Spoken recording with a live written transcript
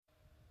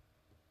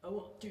1,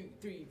 2,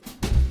 3.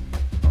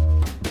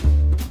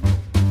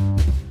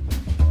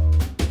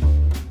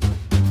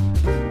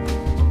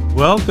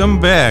 Welcome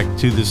back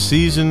to the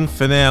season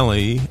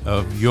finale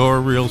of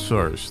Your Real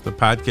Source, the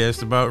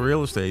podcast about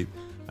real estate.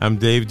 I'm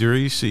Dave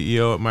DeReese,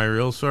 CEO at My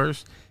Real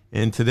Source,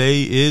 and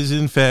today is,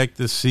 in fact,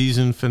 the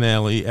season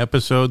finale,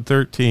 episode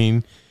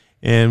 13,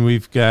 and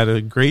we've got a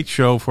great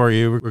show for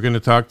you. We're going to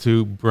talk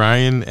to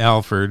Brian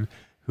Alford,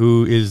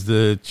 who is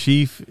the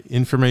Chief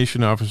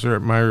Information Officer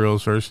at My Real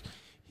Source.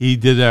 He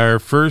did our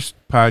first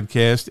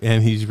podcast,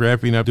 and he's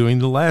wrapping up doing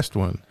the last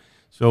one.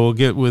 So we'll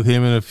get with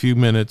him in a few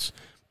minutes.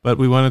 But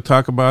we want to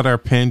talk about our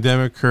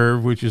pandemic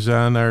curve, which is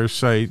on our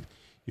site,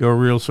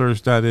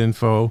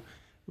 yourrealsource.info.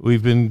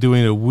 We've been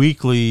doing a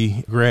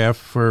weekly graph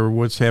for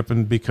what's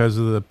happened because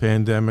of the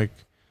pandemic,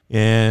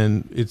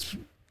 and it's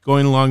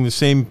going along the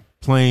same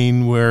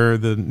plane where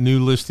the new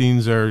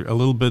listings are a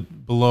little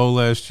bit below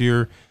last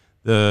year,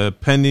 the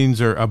pendings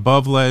are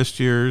above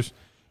last year's,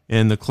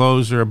 and the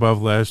closed are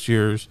above last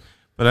year's.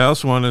 But I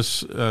also want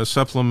to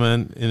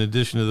supplement, in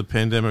addition to the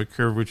pandemic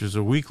curve, which is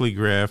a weekly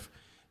graph,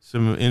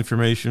 some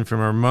information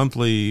from our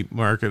monthly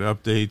market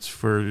updates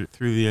for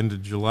through the end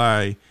of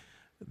July.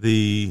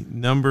 The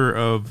number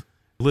of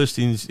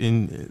listings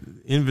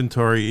in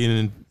inventory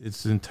in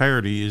its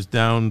entirety is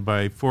down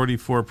by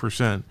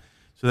 44%.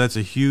 So that's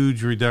a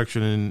huge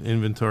reduction in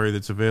inventory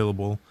that's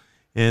available.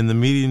 And the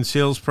median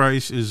sales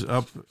price is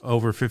up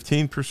over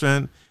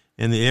 15%,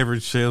 and the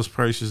average sales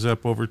price is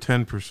up over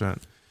 10%.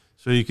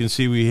 So you can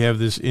see we have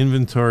this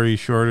inventory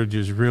shortage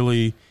is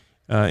really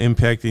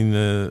impacting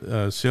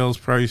the sales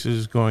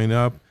prices going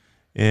up,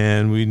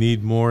 and we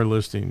need more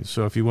listings.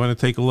 So if you want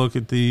to take a look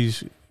at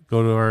these,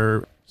 go to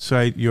our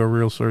site,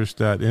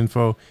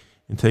 yourrealsource.info,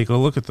 and take a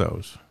look at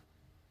those.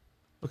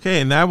 Okay,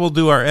 and now we'll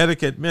do our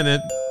etiquette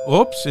minute.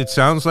 Oops, it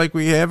sounds like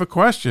we have a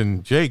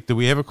question. Jake, do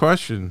we have a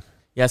question?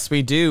 Yes,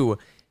 we do.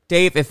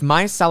 Dave, if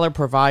my seller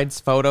provides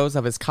photos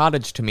of his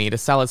cottage to me to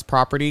sell his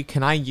property,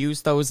 can I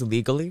use those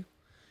legally?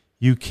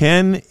 You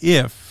can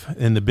if,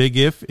 and the big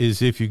if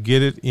is if you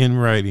get it in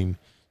writing.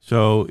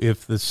 So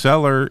if the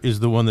seller is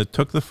the one that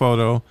took the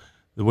photo,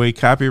 the way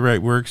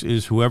copyright works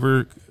is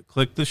whoever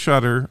clicked the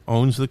shutter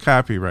owns the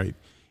copyright.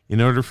 In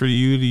order for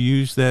you to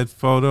use that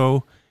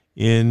photo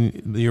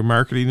in your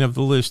marketing of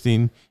the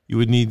listing, you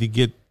would need to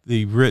get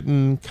the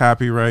written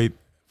copyright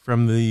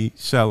from the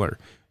seller.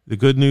 The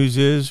good news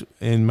is,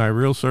 in My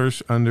Real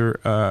Source, under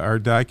our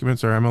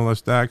documents, our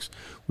MLS docs,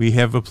 we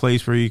have a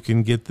place where you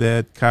can get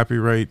that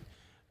copyright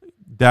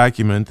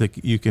document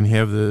that you can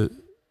have the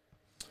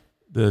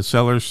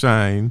seller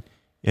sign,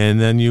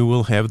 and then you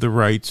will have the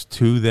rights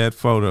to that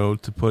photo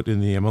to put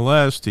in the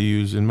MLS, to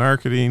use in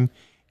marketing,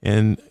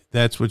 and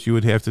that's what you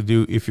would have to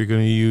do if you're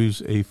going to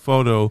use a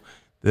photo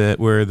that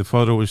where the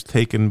photo was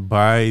taken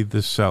by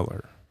the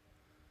seller.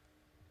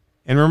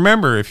 And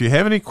remember, if you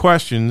have any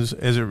questions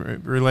as it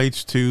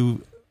relates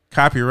to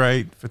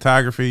copyright,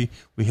 photography,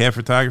 we have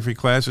photography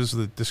classes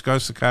that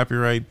discuss the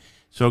copyright,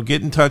 so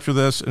get in touch with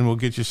us and we'll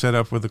get you set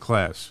up with a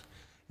class.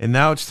 And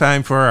now it's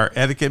time for our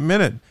Etiquette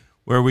Minute,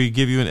 where we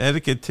give you an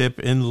etiquette tip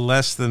in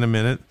less than a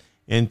minute.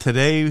 And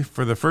today,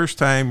 for the first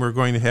time, we're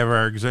going to have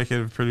our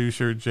executive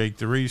producer, Jake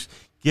DeReese,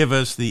 give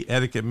us the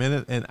Etiquette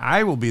Minute, and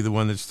I will be the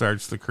one that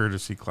starts the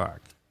courtesy clock.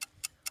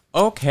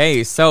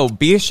 Okay, so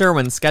be sure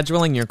when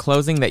scheduling your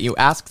closing that you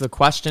ask the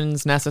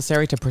questions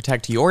necessary to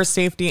protect your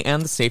safety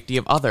and the safety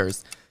of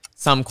others.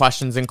 Some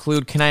questions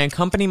include, can I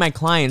accompany my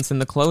clients in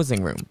the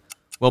closing room?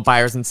 Will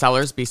buyers and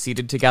sellers be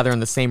seated together in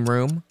the same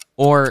room?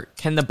 Or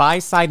can the buy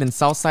side and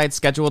sell side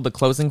schedule the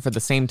closing for the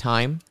same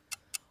time?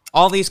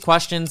 All these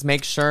questions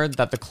make sure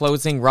that the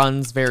closing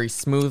runs very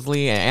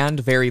smoothly and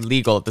very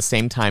legal at the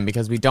same time,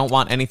 because we don't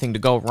want anything to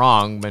go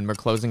wrong when we're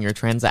closing your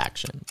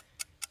transaction.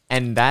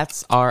 And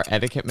that's our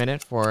Etiquette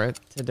Minute for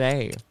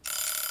today.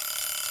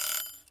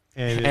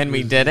 And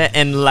we did it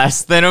in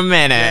less than a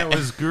minute. That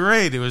was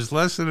great. It was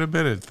less than a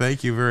minute.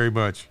 Thank you very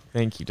much.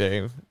 Thank you,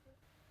 Dave.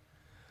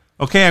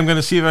 Okay, I'm going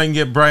to see if I can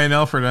get Brian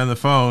Alford on the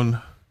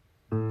phone.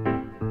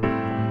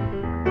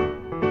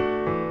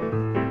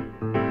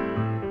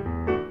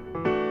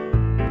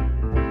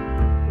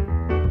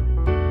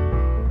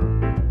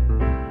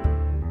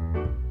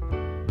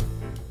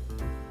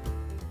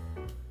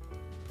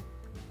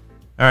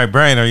 All right,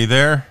 Brian, are you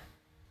there?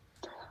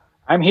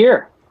 I'm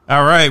here.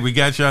 All right, we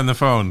got you on the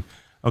phone.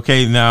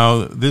 Okay,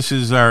 now this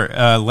is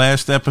our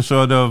last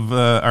episode of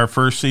our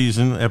first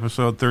season,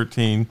 episode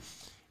 13.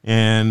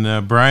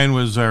 And Brian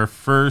was our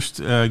first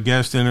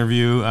guest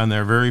interview on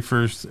their very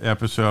first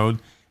episode.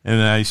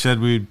 And I said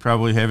we'd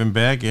probably have him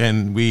back,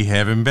 and we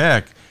have him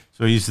back.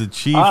 So he's the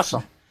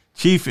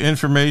Chief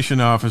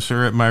Information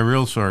Officer at My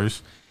Real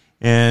Source.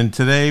 And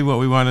today what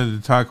we wanted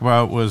to talk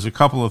about was a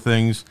couple of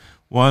things.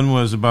 One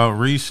was about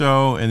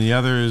RESO, and the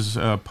other is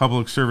a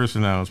public service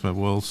announcement.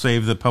 We'll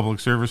save the public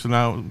service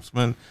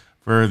announcement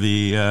for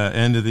the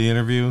end of the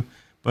interview.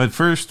 But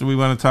first, we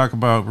want to talk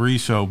about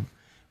RESO.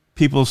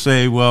 People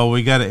say, well,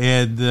 we got to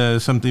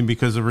add something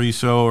because of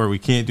RESO, or we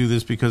can't do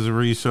this because of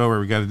RESO, or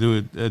we got to do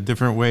it a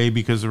different way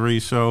because of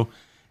RESO.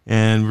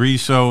 And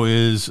RESO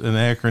is an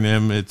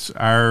acronym. It's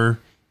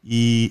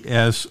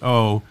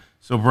RESO.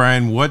 So,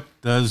 Brian, what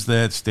does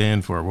that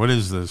stand for? What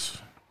is this?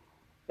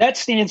 That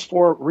stands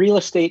for Real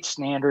Estate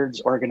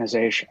Standards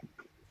Organization.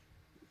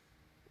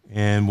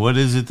 And what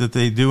is it that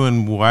they do,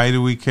 and why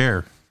do we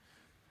care?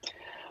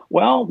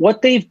 Well,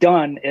 what they've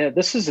done,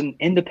 this is an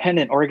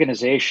independent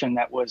organization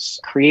that was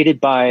created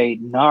by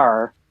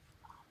NAR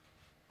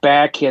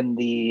back in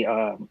the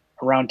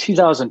around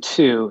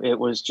 2002.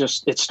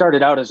 It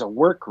started out as a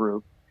work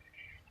group,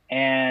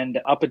 and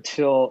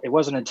it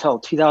wasn't until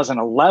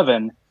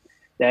 2011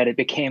 that it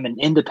became an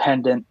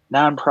independent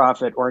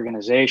nonprofit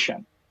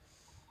organization.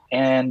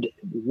 And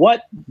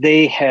what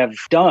they have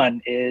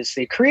done is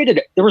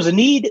there was a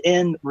need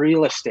in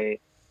real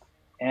estate,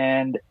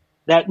 and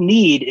that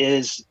need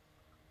is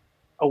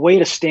a way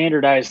to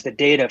standardize the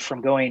data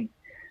from going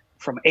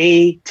from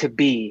A to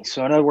B.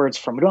 So in other words,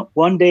 from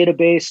one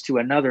database to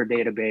another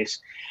database,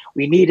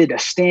 we needed a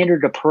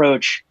standard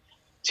approach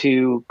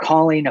to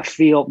calling a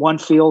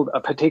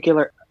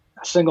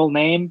single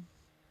name,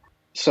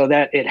 so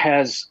that it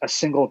has a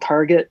single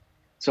target.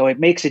 So it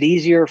makes it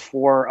easier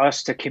for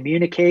us to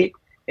communicate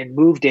and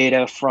move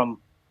data from,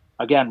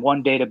 again,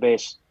 one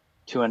database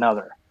to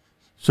another.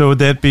 So would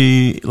that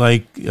be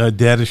like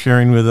data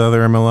sharing with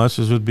other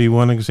MLSs would be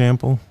one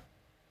example?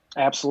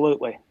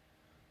 Absolutely.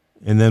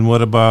 And then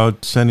what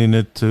about sending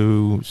it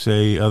to,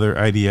 say, other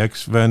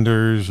IDX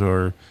vendors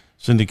or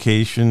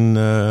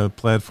syndication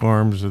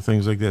platforms or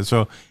things like that?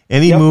 So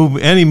any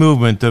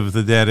movement of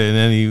the data in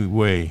any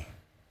way?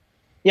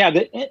 Yeah,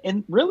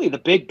 and really the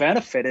big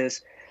benefit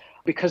is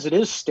because it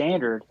is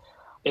standard,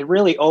 it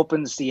really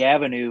opens the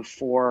avenue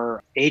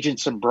for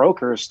agents and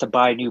brokers to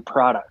buy new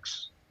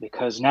products,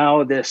 because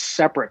now this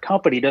separate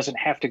company doesn't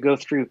have to go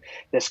through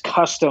this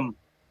custom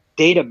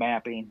data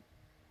mapping.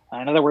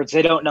 In other words,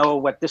 they don't know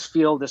what this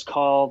field is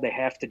called. They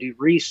have to do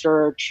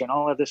research and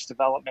all of this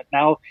development.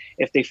 Now,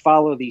 if they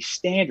follow these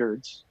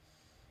standards,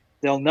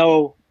 they'll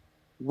know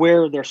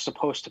where they're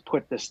supposed to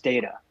put this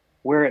data,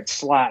 where it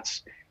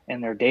slots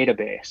in their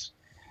database.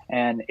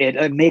 And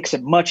it makes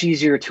it much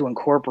easier to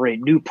incorporate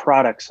new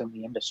products in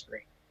the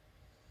industry.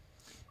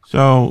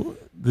 So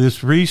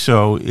this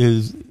RESO,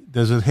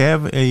 does it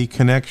have a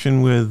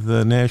connection with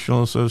the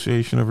National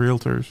Association of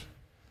Realtors?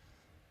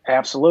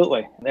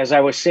 Absolutely. As I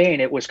was saying,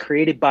 it was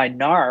created by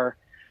NAR.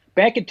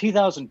 Back in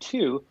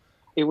 2002,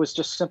 it was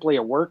just simply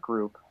a work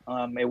group.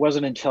 It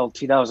wasn't until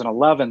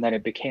 2011 that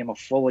it became a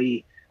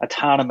fully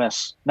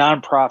autonomous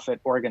nonprofit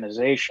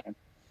organization.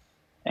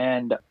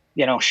 And,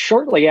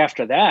 shortly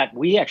after that,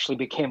 we actually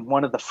became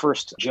one of the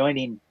first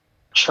joining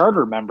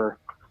charter member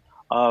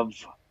of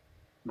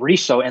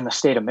RESO in the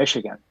state of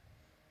Michigan.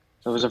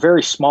 So it was a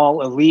very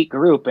small elite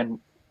group, and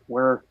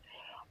we're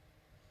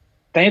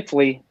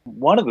thankfully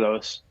one of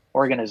those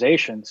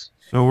organizations.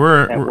 So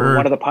we're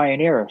one of the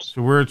pioneers.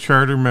 So we're a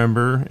charter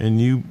member,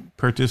 and you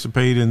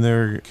participate in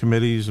their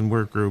committees and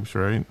work groups,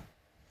 right?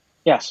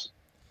 Yes.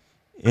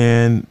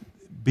 And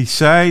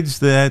besides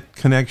that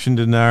connection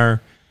to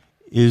NAR,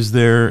 is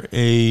there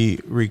a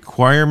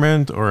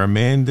requirement or a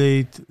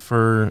mandate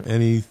for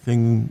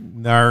anything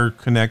NAR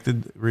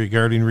connected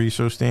regarding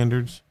RESO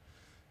standards?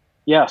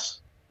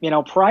 Yes.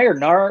 Prior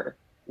NAR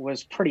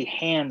was pretty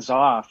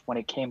hands-off when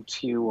it came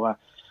to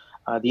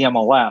the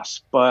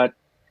MLS, but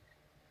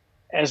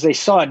as they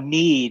saw a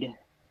need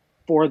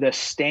for this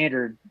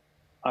standard,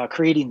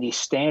 creating these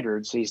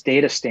standards, these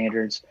data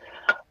standards,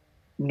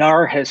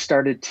 NAR has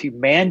started to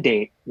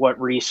mandate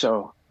what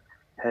RESO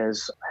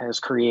has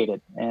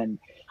created. And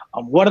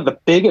one of the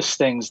biggest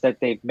things that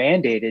they've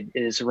mandated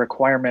is a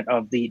requirement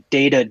of the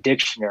data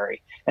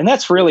dictionary. And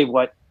that's really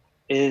what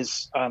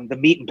is the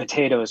meat and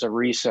potatoes of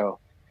RESO.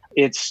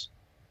 It's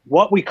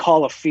what we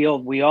call a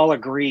field. We all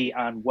agree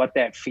on what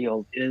that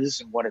field is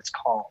and what it's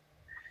called.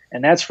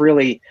 And that's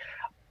really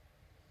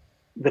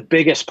the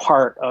biggest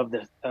part of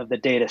the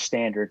data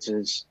standards,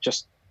 is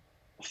just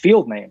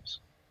field names,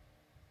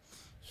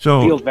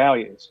 field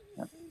values.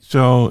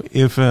 So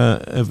if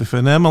an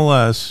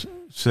MLS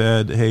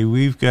said, hey,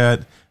 we've got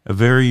a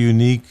very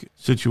unique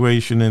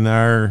situation in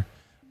our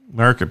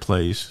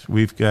marketplace.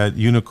 We've got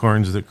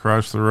unicorns that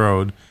cross the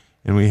road,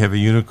 and we have a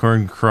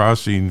unicorn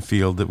crossing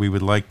field that we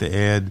would like to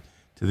add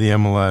to the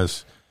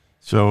MLS.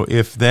 So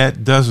if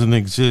that doesn't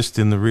exist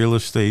in the real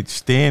estate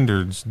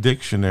standards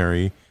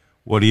dictionary,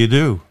 what do you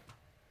do?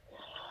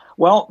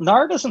 Well,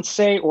 NAR doesn't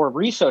say, or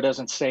RESO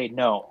doesn't say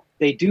no.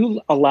 They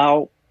do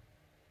allow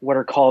what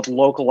are called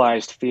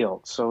localized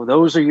fields. So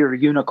those are your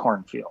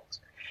unicorn fields.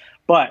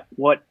 But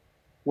what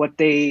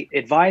they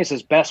advise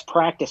as best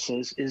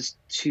practices is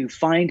to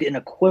find an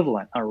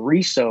equivalent, a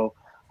RESO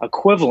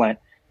equivalent,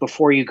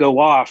 before you go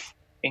off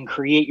and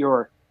create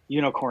your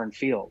unicorn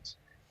fields.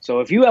 So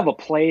if you have a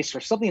place or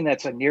something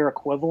that's a near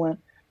equivalent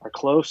or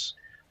close,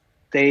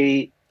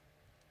 they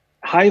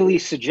highly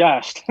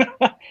suggest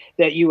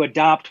that you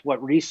adopt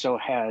what RESO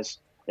has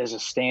as a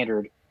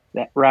standard,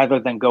 rather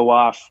than go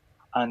off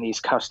on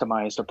these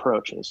customized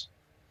approaches.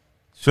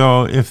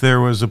 So if there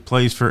was a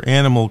place for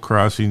animal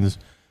crossings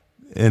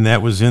and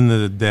that was in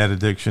the data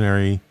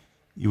dictionary,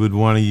 you would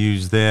want to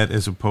use that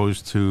as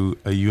opposed to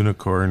a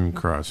unicorn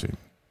crossing.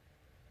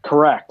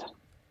 Correct.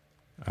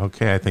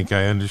 Okay, I think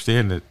I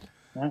understand it.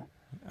 Yeah.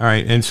 All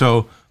right, and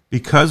so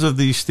because of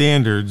these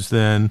standards,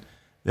 then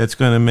that's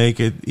going to make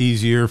it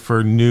easier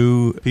for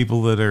new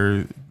people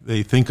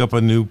they think up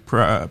a new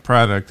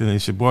product and they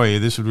say, boy,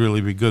 this would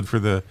really be good for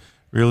the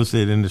real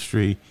estate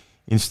industry.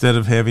 Instead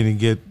of having to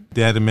get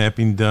data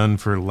mapping done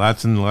for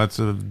lots and lots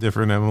of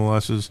different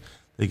MLSs,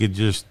 they could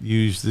just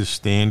use this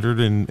standard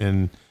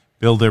and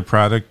build their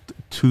product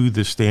to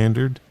the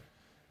standard.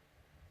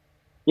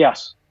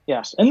 Yes.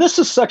 And this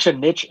is such a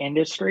niche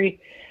industry.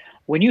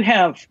 When you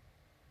have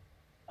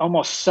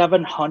almost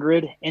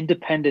 700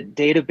 independent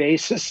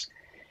databases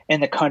in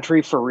the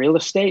country for real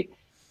estate,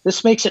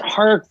 this makes it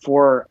hard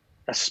for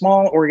a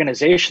small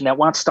organization that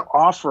wants to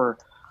offer,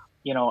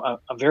 a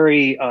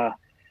very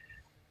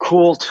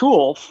cool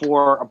tool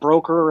for a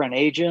broker, an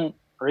agent,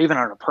 or even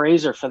an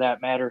appraiser for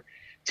that matter,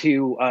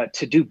 to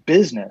do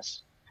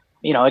business.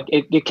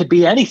 It could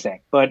be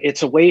anything, but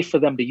it's a way for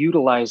them to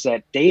utilize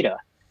that data,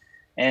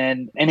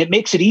 and it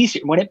makes it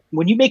easier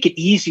when you make it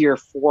easier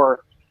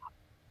for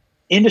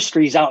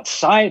industries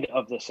outside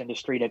of this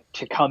industry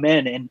to come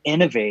in and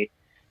innovate.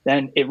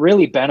 Then it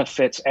really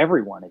benefits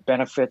everyone. It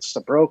benefits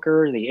the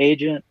broker, the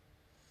agent,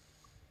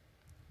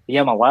 the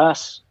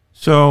MLS.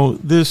 So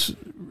this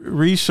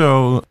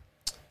RESO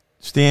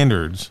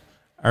standards,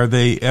 are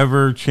they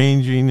ever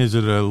changing? Is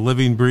it a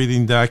living,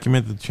 breathing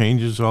document that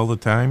changes all the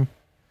time?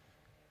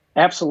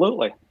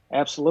 Absolutely.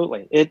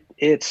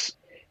 It's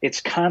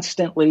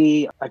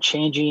constantly a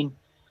changing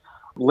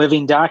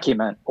living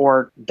document,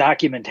 or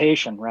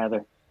documentation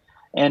rather.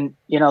 And,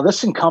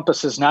 this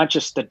encompasses not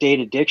just the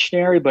data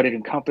dictionary, but it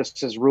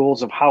encompasses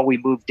rules of how we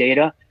move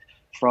data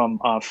from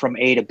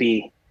A to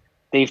B.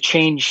 They've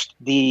changed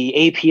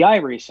the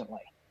API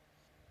recently.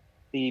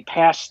 The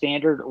past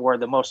standard, or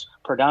the most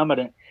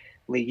predominantly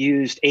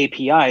used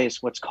API,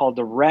 is what's called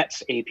the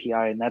RETS API,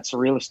 and that's the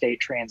real estate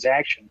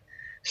transaction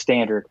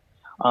standard.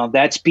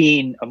 That's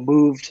being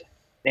moved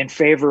in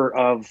favor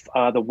of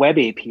the Web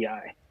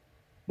API,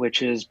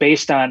 which is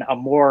based on a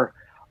more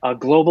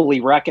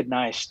globally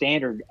recognized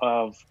standard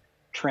of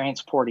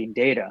transporting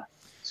data.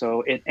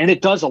 So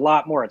it does a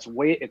lot more. It's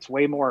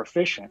way more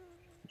efficient.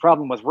 The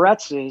problem with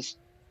RETS is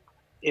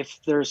if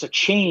there's a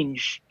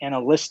change in a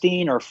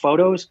listing or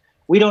photos,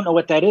 we don't know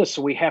what that is.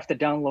 So we have to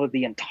download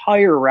the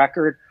entire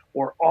record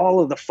or all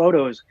of the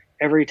photos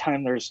every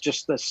time there's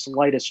just the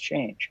slightest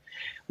change.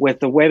 With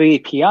the Web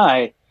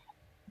API,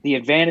 the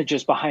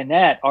advantages behind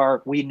that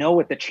are we know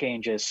what the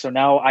change is. So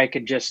now I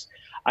could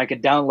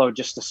download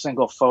just a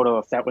single photo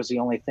if that was the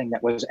only thing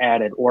that was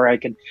added, or I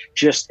could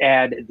just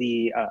add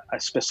a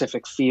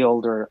specific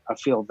field or a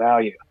field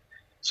value.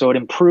 So it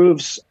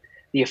improves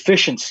the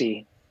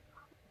efficiency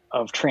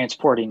of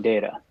transporting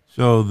data.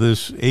 So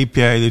this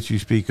API that you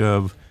speak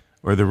of,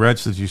 or the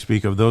RETS that you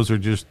speak of, those are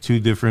just two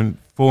different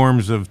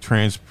forms of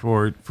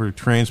transport for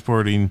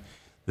transporting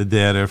the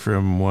data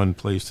from one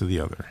place to the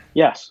other.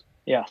 Yes.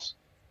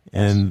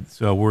 And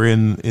so we're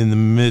in the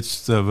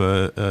midst of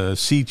a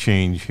sea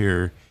change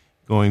here,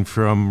 going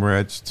from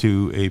RETS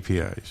to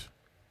APIs.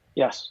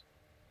 Yes.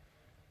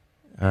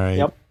 All right.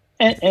 Yep.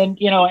 And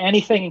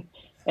anything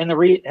in the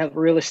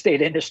real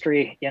estate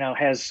industry,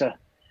 has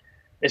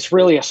it's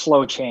really a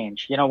slow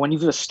change. When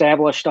you've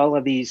established all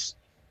of these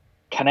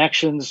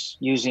connections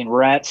using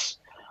RETS,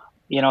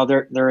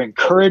 they're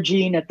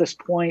encouraging at this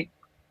point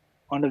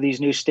under these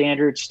new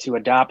standards to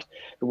adopt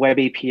the Web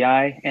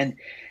API.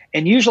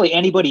 And usually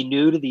anybody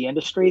new to the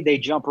industry, they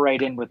jump right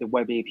in with the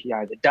Web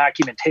API. The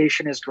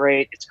documentation is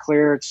great. It's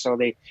clear. So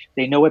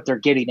they know what they're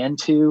getting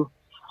into.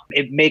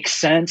 It makes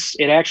sense.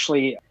 It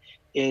actually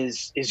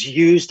is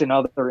used in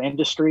other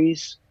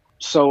industries.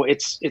 So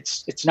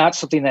it's not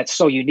something that's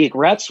so unique.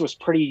 RETS was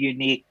pretty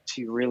unique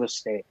to real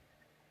estate.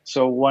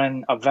 So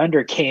when a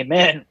vendor came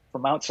in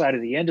from outside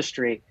of the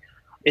industry,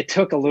 it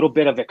took a little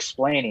bit of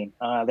explaining.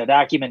 The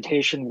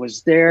documentation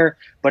was there,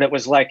 but it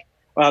was like,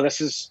 wow, this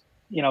is,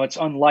 it's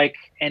unlike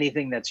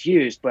anything that's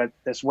used, but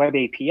this Web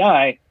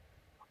API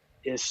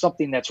is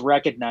something that's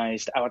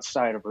recognized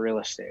outside of real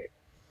estate.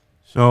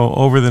 So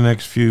over the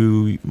next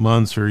few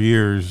months or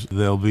years,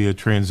 there'll be a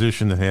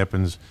transition that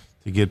happens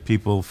to get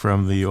people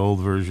from the old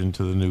version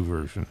to the new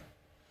version.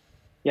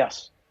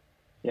 Yes.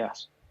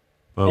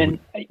 But and,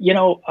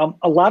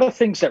 a lot of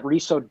things that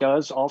RESO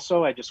does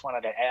also, I just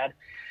wanted to add,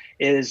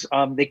 is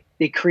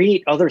they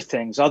create other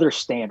things, other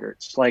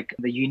standards, like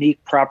the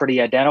unique property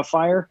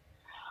identifier.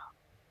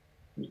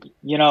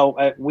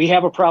 We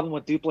have a problem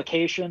with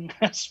duplication,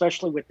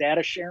 especially with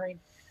data sharing.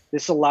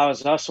 This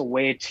allows us a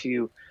way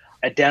to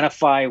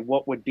identify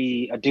what would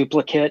be a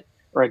duplicate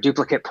or a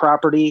duplicate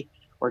property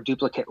or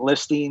duplicate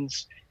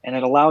listings. And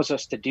it allows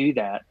us to do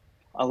that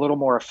a little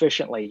more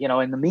efficiently.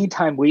 In the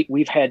meantime,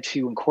 we've had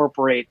to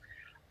incorporate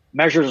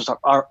measures of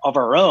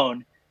our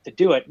own to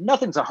do it.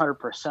 Nothing's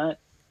 100%,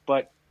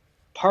 but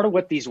part of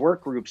what these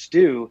work groups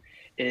do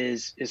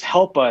is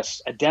help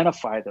us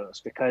identify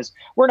those, because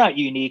we're not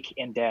unique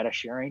in data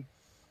sharing.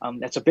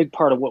 That's a big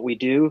part of what we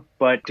do,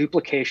 but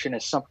duplication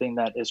is something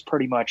that is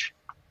pretty much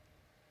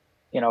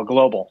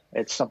global.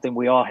 It's something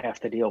we all have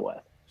to deal with.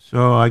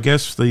 So I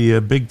guess the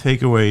big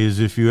takeaway is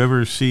if you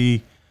ever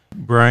see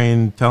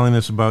Brian telling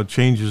us about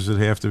changes that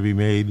have to be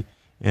made,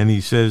 and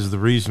he says the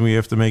reason we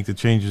have to make the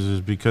changes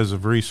is because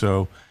of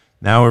RISO,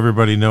 now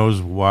everybody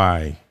knows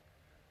why.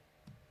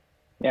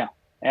 Yeah,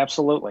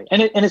 absolutely.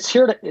 And it's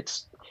here to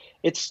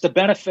it's to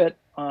benefit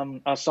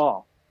us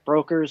all,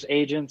 brokers,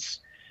 agents.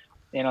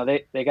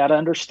 They got to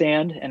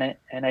understand,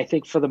 and I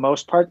think for the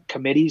most part,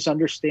 committees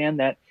understand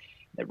that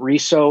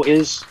RISO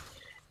is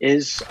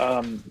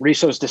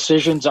RISO's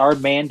decisions are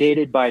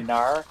mandated by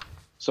NAR,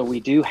 so we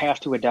do have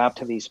to adopt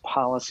to these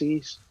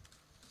policies,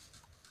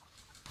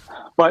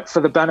 but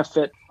for the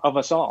benefit of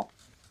us all.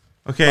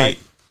 Okay, right?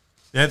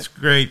 That's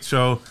great.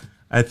 So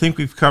I think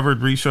we've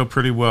covered RISO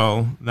pretty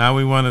well. Now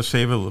we want to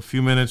save a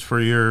few minutes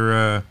for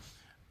your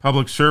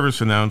public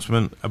service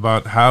announcement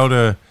about how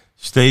to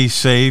stay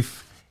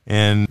safe,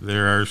 and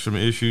there are some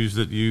issues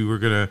that you were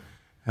going to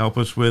help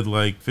us with,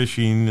 like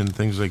phishing and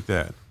things like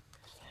that.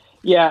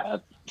 Yeah.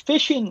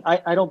 Phishing,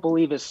 I don't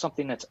believe is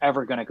something that's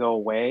ever going to go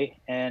away.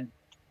 And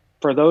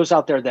for those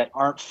out there that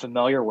aren't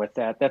familiar with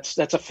that, that's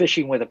a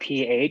phishing with a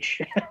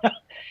PH.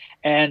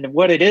 And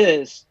what it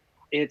is,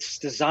 it's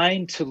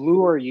designed to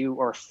lure you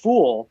or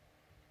fool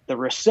the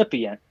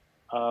recipient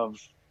of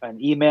an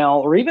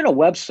email or even a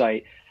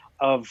website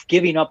of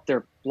giving up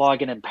their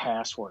login and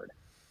password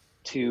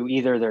to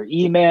either their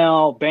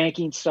email,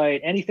 banking site,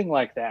 anything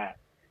like that.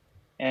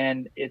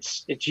 And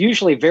it's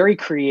usually very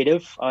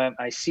creative.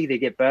 I see they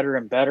get better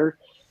and better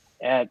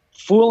at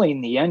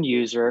fooling the end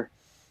user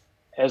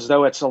as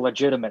though it's a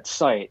legitimate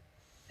site.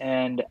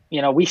 And,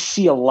 we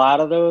see a lot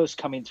of those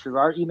coming through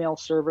our email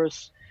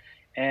service.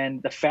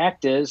 And the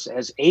fact is,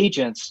 as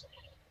agents,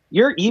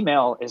 your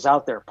email is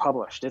out there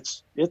published.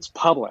 It's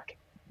public.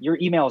 Your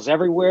email is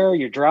everywhere.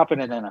 You're dropping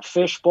it in a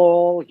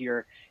fishbowl.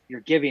 You're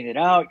giving it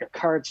out. Your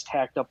card's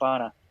tacked up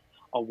on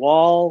a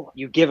wall.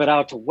 You give it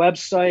out to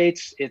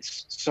websites.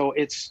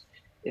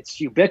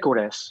 It's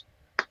ubiquitous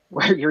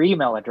where your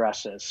email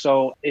address is.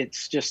 So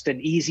it's just an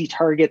easy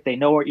target. They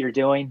know what you're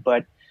doing,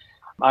 but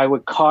I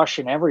would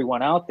caution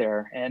everyone out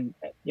there. And,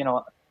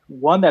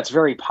 one that's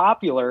very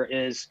popular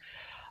is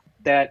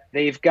that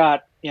they've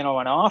got, an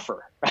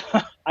offer.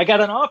 I got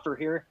an offer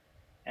here,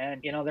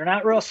 and, they're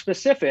not real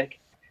specific,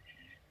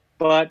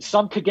 but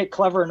some could get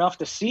clever enough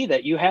to see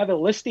that you have a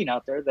listing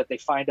out there that they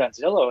find on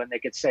Zillow, and they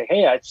could say,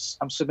 hey,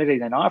 I'm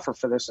submitting an offer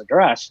for this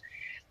address,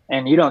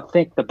 and you don't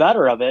think the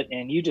better of it,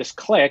 and you just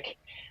click,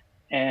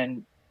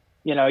 and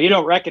you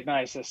don't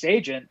recognize this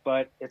agent,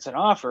 but it's an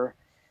offer,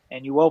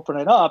 and you open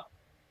it up,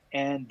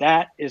 and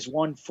that is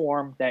one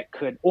form that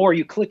could, or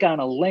you click on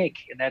a link,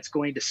 and that's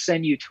going to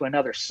send you to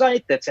another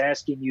site that's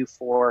asking you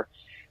for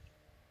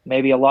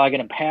maybe a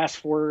login and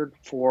password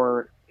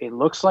for, it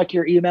looks like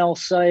your email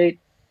site,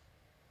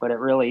 but it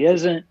really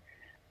isn't.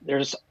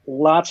 There's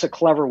lots of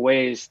clever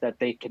ways that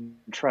they can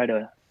try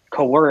to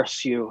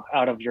coerce you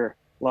out of your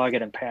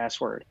login and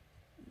password.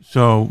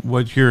 So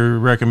what you're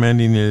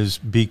recommending is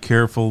be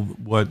careful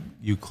what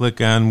you click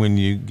on when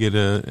you get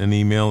an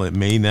email. It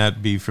may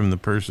not be from the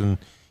person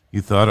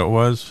you thought it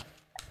was.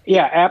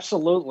 Yeah,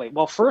 absolutely.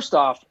 Well, first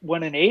off,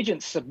 when an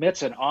agent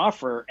submits an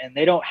offer and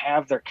they don't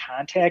have their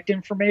contact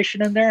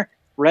information in there,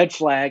 red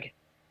flag.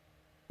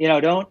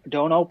 Don't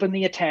open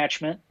the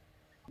attachment.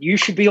 You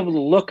should be able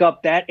to look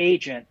up that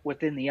agent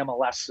within the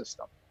MLS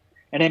system.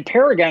 And in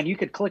Paragon, you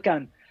could click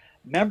on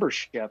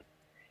membership.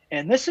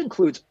 And this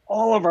includes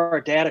all of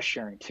our data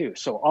sharing too.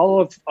 So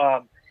all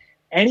of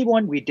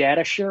anyone we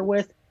data share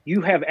with,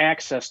 you have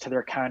access to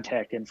their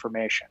contact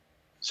information.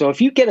 So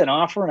if you get an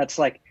offer and it's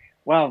like,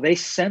 wow, they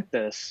sent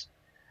this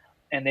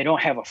and they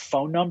don't have a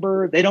phone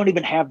number, they don't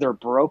even have their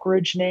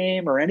brokerage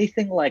name or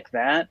anything like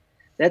that,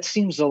 that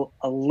seems a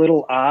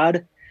little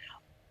odd.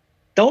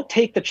 Don't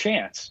take the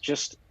chance.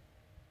 Just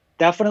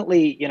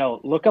definitely,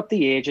 look up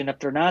the agent if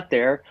they're not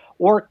there,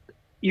 or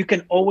you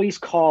can always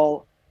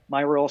call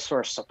My Real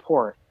Source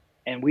support,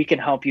 and we can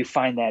help you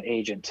find that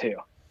agent too.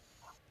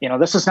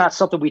 This is not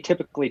something we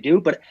typically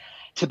do, but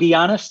to be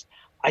honest,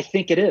 I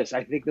think it is.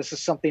 I think this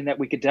is something that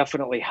we could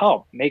definitely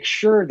help. Make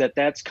sure that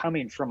that's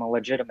coming from a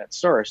legitimate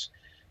source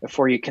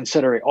before you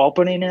consider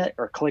opening it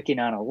or clicking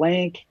on a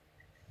link.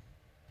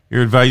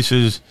 Your advice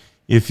is,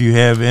 if you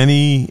have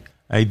any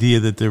idea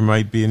that there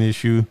might be an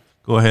issue,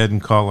 go ahead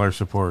and call our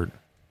support.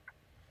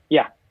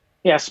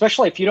 Yeah,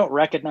 especially if you don't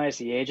recognize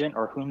the agent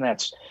or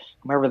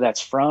whomever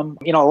that's from.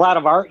 A lot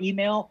of our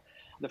email,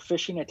 the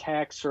phishing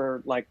attacks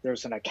are like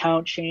there's an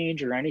account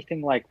change or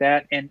anything like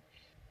that. And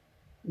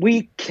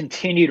we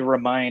continue to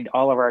remind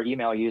all of our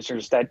email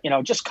users that,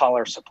 just call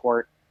our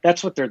support.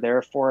 That's what they're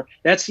there for.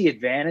 That's the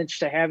advantage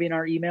to having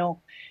our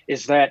email,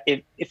 is that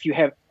if you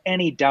have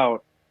any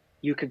doubt,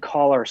 you could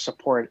call our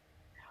support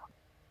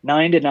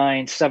 9 to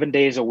 9, 7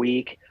 days a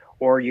week,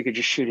 or you could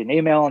just shoot an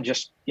email and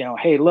just,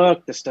 hey,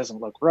 look, this doesn't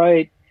look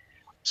right.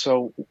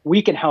 So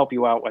we can help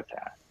you out with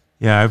that.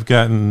 Yeah, I've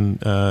gotten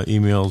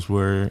emails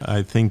where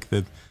I think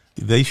that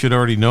they should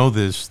already know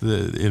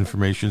the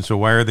information, so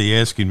why are they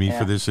asking me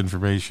for this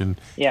information?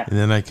 Yeah. And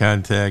then I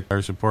contact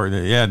our support,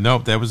 and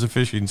nope, that was a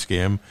phishing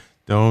scam.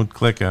 Don't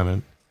click on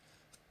it.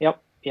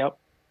 Yep.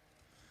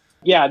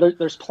 Yeah,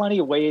 there's plenty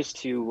of ways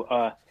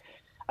to,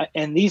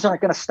 and these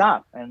aren't going to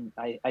stop. And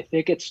I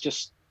think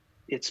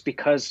it's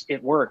because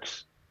it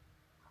works.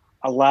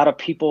 A lot of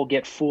people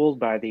get fooled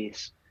by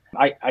these.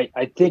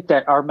 I think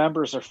that our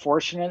members are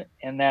fortunate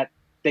in that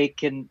they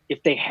can,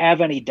 if they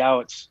have any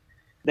doubts,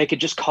 they could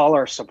just call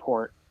our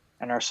support,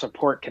 and our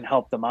support can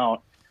help them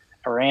out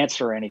or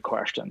answer any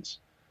questions.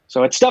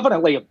 So it's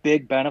definitely a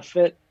big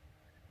benefit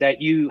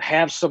that you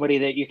have somebody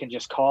that you can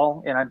just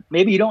call. And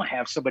maybe you don't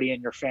have somebody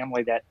in your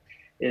family that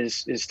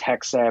is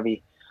tech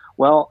savvy.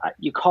 Well,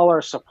 you call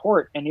our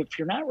support, and if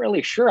you're not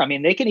really sure, I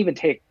mean, they can even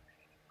take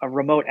a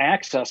remote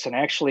access and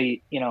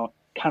actually,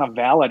 kind of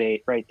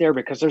validate right there,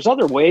 because there's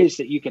other ways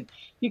that you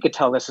could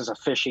tell this is a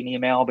phishing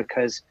email,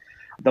 because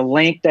the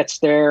link that's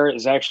there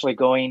is actually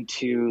going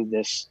to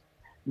this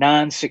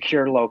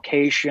non-secure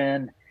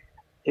location.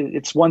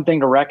 It's one thing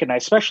to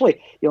recognize,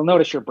 especially you'll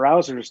notice your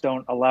browsers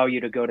don't allow you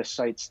to go to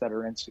sites that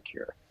are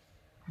insecure,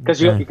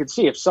 because you can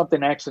see if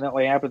something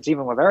accidentally happens,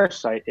 even with our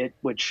site, it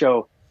would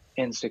show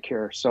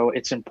insecure. So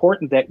it's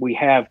important that we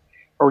have,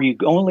 or you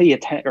only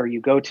attend, or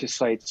you go to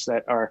sites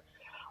that are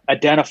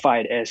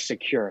identified as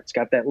secure. It's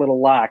got that little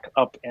lock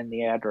up in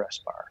the address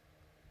bar.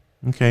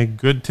 Okay,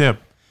 good tip.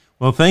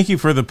 Well, thank you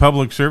for the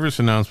public service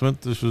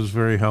announcement. This was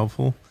very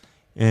helpful.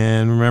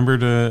 And remember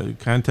to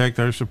contact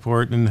our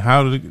support. And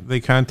how do they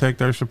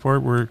contact our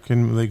support? Where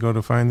can they go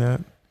to find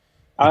that?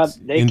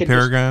 They in can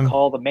Paragon? just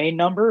call the main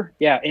number.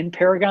 Yeah, in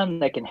Paragon,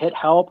 they can hit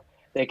help.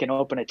 They can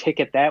open a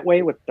ticket that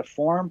way with the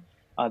form.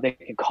 They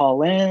can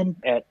call in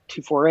at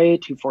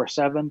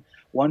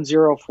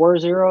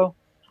 248-247-1040.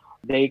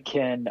 They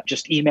can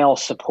just email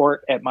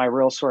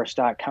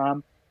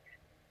support@myrealsource.com.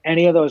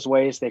 Any of those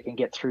ways they can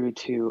get through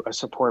to a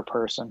support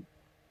person.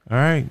 All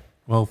right.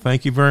 Well,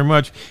 thank you very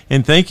much.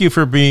 And thank you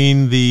for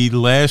being the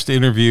last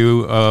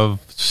interview of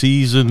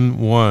season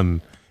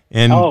 1.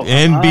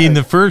 And being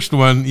the first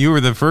one. You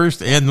were the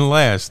first and the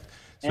last.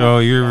 So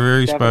you're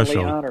very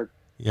special. Honored.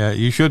 Yeah,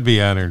 you should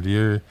be honored.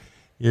 You're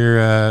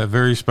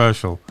very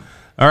special.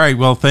 All right.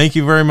 Well, thank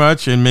you very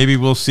much. And maybe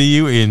we'll see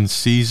you in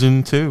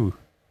season 2.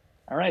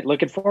 All right.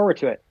 Looking forward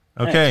to it.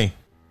 Okay. Thanks.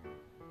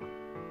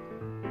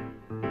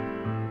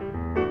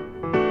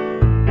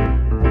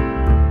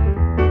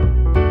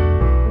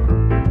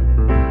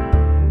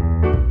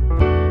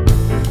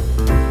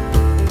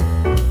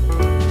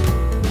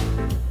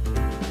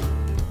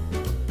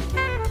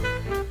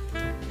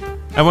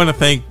 I want to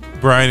thank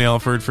Brian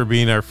Alford for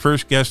being our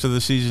first guest of the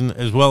season,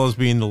 as well as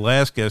being the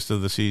last guest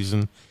of the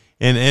season.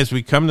 And as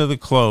we come to the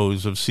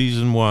close of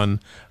season 1,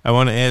 I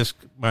want to ask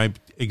my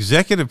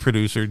executive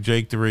producer,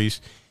 Jake DeReese,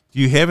 do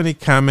you have any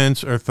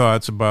comments or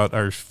thoughts about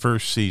our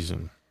first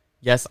season?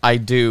 Yes, I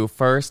do.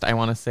 First, I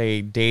want to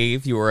say,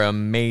 Dave, you were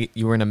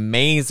an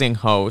amazing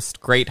host,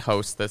 great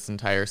host this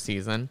entire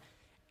season.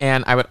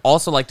 And I would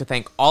also like to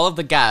thank all of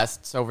the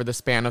guests over the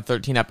span of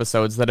 13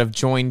 episodes that have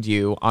joined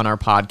you on our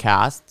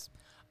podcasts.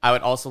 I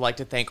would also like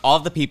to thank all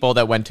of the people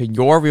that went to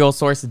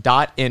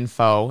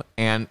yourrealsource.info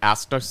and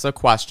asked us a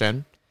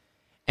question.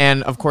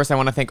 And, of course, I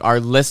want to thank our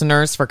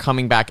listeners for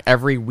coming back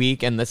every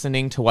week and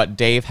listening to what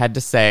Dave had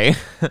to say.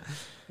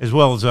 As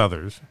well as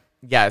others.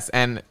 Yes,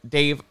 and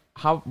Dave,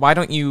 why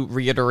don't you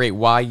reiterate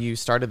why you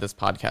started this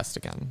podcast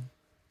again?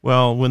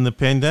 Well, when the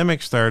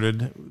pandemic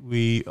started,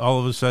 we all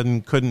of a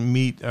sudden couldn't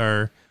meet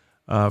our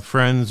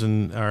friends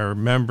and our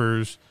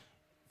members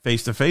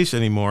face-to-face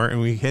anymore,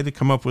 and we had to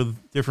come up with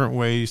different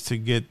ways to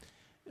get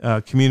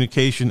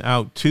communication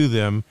out to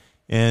them,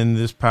 and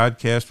this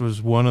podcast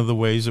was one of the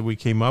ways that we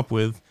came up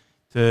with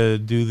to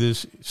do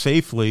this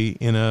safely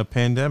in a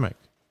pandemic.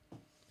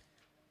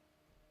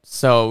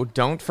 So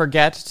don't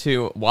forget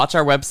to watch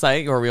our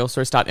website,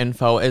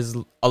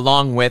 yourrealsource.info,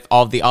 along with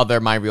all the other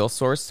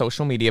MyRealSource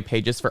social media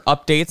pages for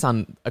updates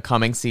on a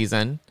coming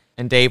season.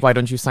 And Dave, why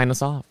don't you sign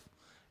us off?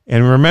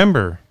 And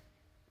remember,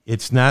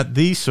 it's not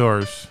the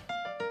source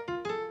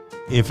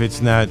if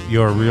it's not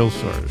your real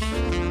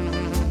source.